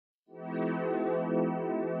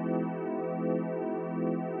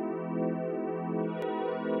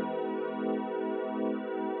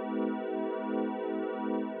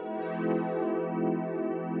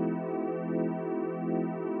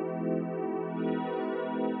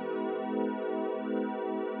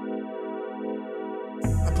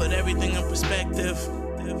everything in perspective,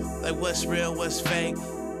 like what's real, what's fake.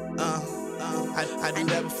 I do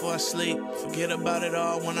that before I sleep, forget about it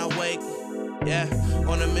all when I wake. Yeah,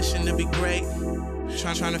 on a mission to be great,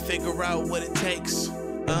 trying to figure out what it takes.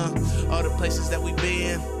 All the places that we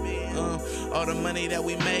been, all the money that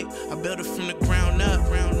we make, I built it from the ground up.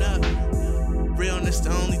 Realness,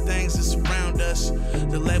 the only things that surround us.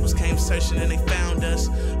 The labels came searching and they found us.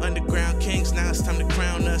 Underground kings, now it's time to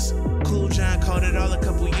crown us. Cool John called it all a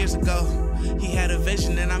couple years ago. He had a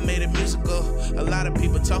vision and I made it musical. A lot of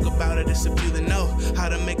people talk about it, it's a few that know how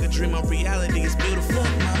to make a dream a reality. It's beautiful. Look,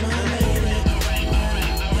 mama, I made it.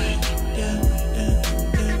 Yeah.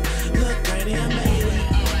 Look, Brady, I made it.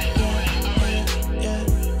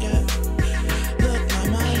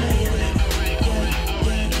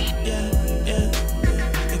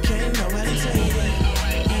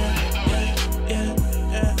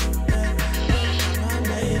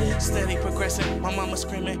 My mama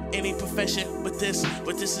screaming, any profession, but this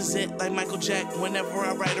is it, like Michael Jack. Whenever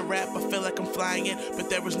I write a rap, I feel like I'm flying it, but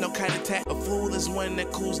there is no kite attack. A fool is one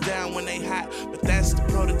that cools down when they hot, but that's the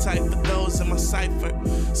prototype for those in my cipher.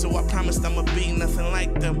 So I promised I'ma be nothing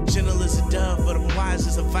like them. Gentle as a dove, but I'm wise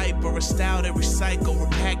as a viper. A style that recycle,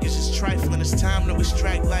 repackage is trifling. It's time that we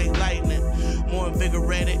strike like lightning. More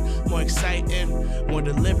invigorated, more exciting, more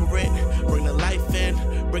deliberate. Bring the life in,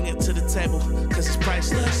 bring it to the table, cause it's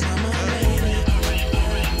priceless.